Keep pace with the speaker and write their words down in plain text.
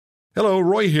Hello,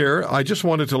 Roy here. I just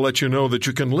wanted to let you know that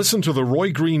you can listen to The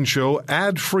Roy Green Show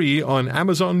ad-free on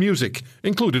Amazon Music,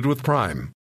 included with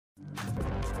Prime.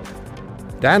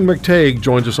 Dan McTeague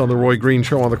joins us on The Roy Green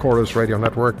Show on the Corus Radio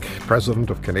Network, president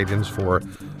of Canadians for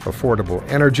Affordable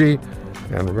Energy.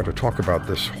 And we're going to talk about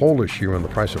this whole issue and the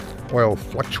price of oil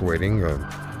fluctuating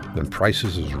in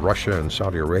prices as Russia and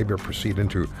Saudi Arabia proceed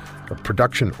into a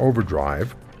production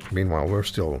overdrive. Meanwhile,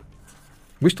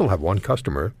 we still have one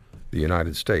customer, the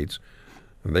United States,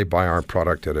 and they buy our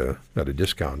product at a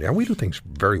discount. Yeah, we do things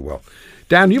very well.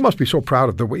 Dan, you must be so proud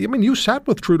of the way. I mean, you sat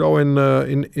with Trudeau in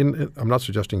I'm not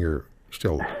suggesting you're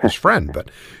still his friend, but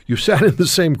you sat in the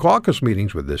same caucus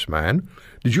meetings with this man.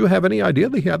 Did you have any idea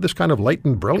that he had this kind of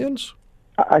latent brilliance?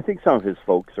 I think some of his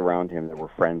folks around him that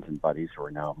were friends and buddies who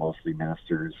are now mostly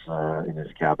ministers in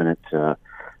his cabinet,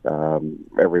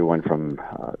 everyone from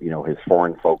his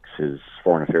foreign folks, his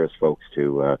foreign affairs folks,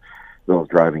 to those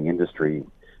driving industry,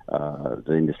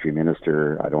 the industry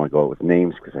minister. I don't want to go out with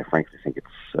names because I frankly think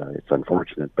it's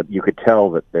unfortunate, but you could tell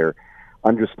that their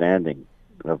understanding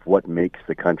of what makes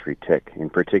the country tick, in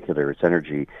particular its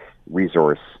energy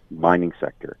resource mining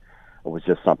sector, was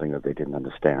just something that they didn't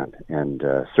understand. And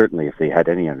certainly if they had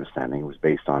any understanding, it was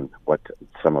based on what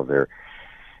some of their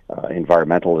former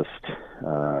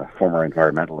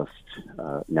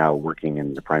environmentalists, now working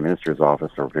in the Prime Minister's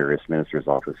office or various ministers'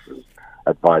 offices,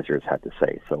 advisors had to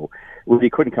say. So they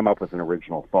couldn't come up with an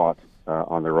original thought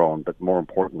on their own, but more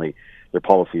importantly, their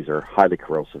policies are highly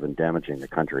corrosive and damaging the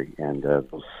country, and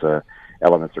those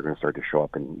elements are going to start to show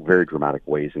up in very dramatic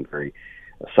ways and very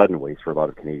sudden ways for a lot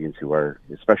of Canadians who are,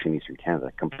 especially in Eastern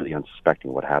Canada, completely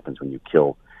unsuspecting what happens when you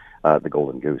kill the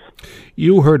golden goose.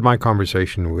 You heard my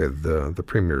conversation with the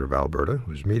Premier of Alberta,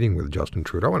 who's meeting with Justin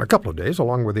Trudeau in a couple of days,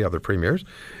 along with the other premiers.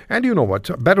 And you know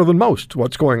what's better than most,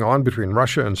 what's going on between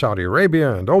Russia and Saudi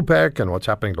Arabia and OPEC and what's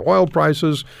happening to oil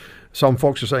prices. Some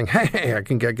folks are saying, hey, I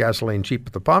can get gasoline cheap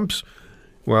at the pumps.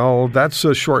 Well, that's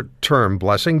a short-term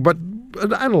blessing, but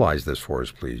analyze this for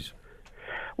us, please.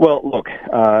 Well, look,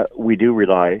 we do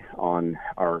rely on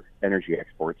our energy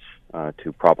exports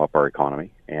to prop up our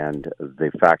economy, and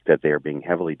the fact that they are being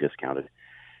heavily discounted,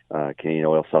 Canadian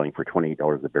oil selling for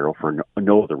 $28 a barrel for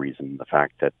no other reason than the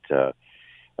fact that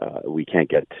we can't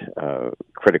get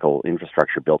critical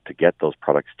infrastructure built to get those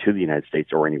products to the United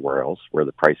States or anywhere else, where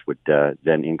the price would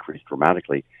then increase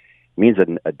dramatically, means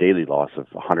a daily loss of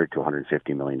 $100 to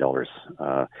 $150 million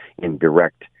in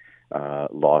direct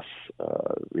loss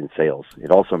in sales.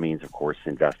 It also means, of course,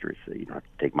 investors. You don't have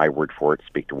to take my word for it.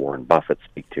 Speak to Warren Buffett.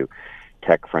 Speak to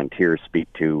Tech Frontier.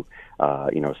 Speak to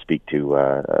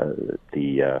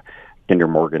the Kinder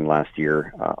Morgan last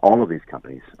year. All of these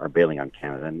companies are bailing on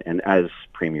Canada, and as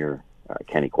Premier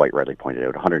Kenney quite rightly pointed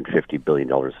out, $150 billion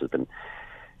has been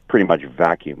pretty much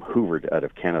vacuum hoovered out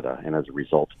of Canada, and as a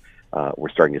result, we're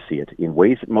starting to see it in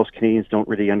ways that most Canadians don't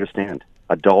really understand.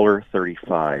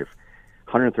 $1.35.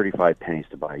 135 pennies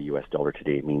to buy a U.S. dollar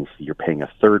today means you're paying a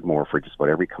third more for just about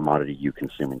every commodity you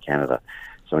consume in Canada.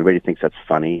 So anybody who thinks that's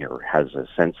funny or has a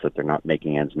sense that they're not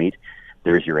making ends meet,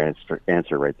 there's your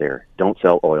answer right there. Don't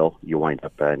sell oil. You wind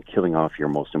up killing off your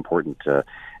most important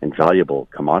and valuable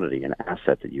commodity and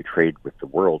asset that you trade with the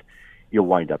world. You'll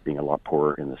wind up being a lot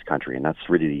poorer in this country, and that's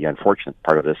really the unfortunate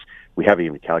part of this. We haven't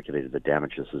even calculated the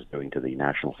damage this is doing to the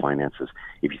national finances.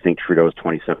 If you think Trudeau's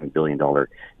 $27 billion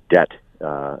debt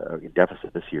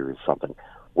deficit this year is something,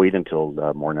 wait until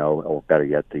Morneau, or better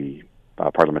yet, the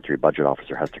parliamentary budget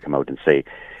officer has to come out and say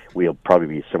we'll probably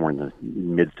be somewhere in the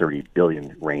mid-30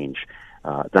 billion range.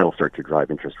 That'll start to drive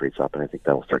interest rates up, and I think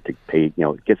that'll start to pay,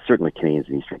 get certainly Canadians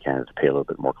in Eastern Canada to pay a little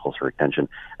bit more closer attention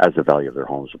as the value of their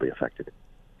homes will be affected.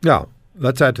 Yeah,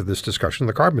 let's add to this discussion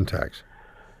the carbon tax.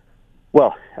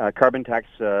 Well, carbon tax,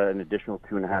 an additional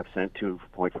 2.5 cents,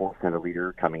 2.4 cents a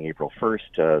litre coming April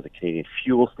 1st. The Canadian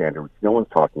fuel standard, which no one's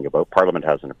talking about, Parliament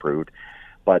hasn't approved,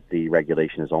 but the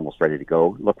regulation is almost ready to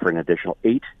go. Look for an additional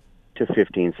 8 to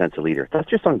 15 cents a litre. That's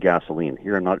just on gasoline.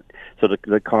 So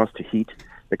the cost to heat,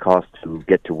 the cost to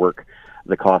get to work,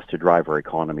 the cost to drive our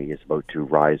economy is about to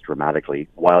rise dramatically,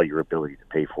 while your ability to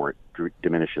pay for it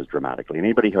diminishes dramatically. And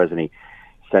anybody who has any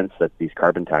sense that these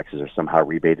carbon taxes are somehow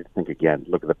rebated, think again.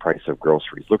 Look at the price of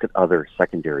groceries. Look at other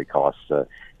secondary costs,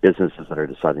 businesses that are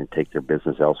deciding to take their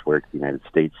business elsewhere to the United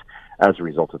States as a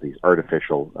result of these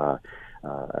artificial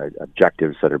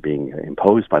objectives that are being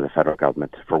imposed by the federal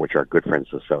government, for which our good friends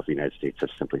of the South of the United States have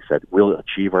simply said, we'll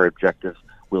achieve our objectives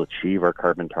we'll achieve our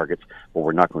carbon targets, but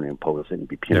we're not going to impose it and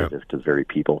be punitive to the very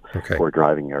people who are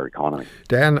driving our economy.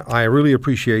 Dan, I really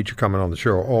appreciate you coming on the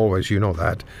show, always, you know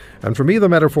that. And for me, the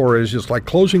metaphor is just like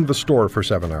closing the store for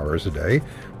 7 hours a day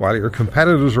while your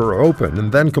competitors are open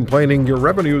and then complaining your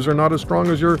revenues are not as strong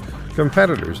as your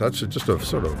competitors. That's just a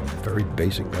sort of very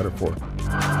basic metaphor.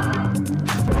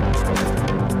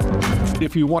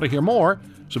 If you want to hear more,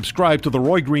 subscribe to The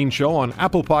Roy Green Show on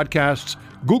Apple Podcasts,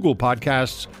 Google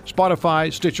Podcasts,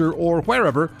 Spotify, Stitcher, or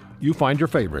wherever you find your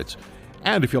favorites.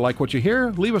 And if you like what you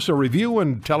hear, leave us a review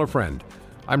and tell a friend.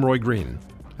 I'm Roy Green.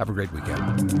 Have a great weekend.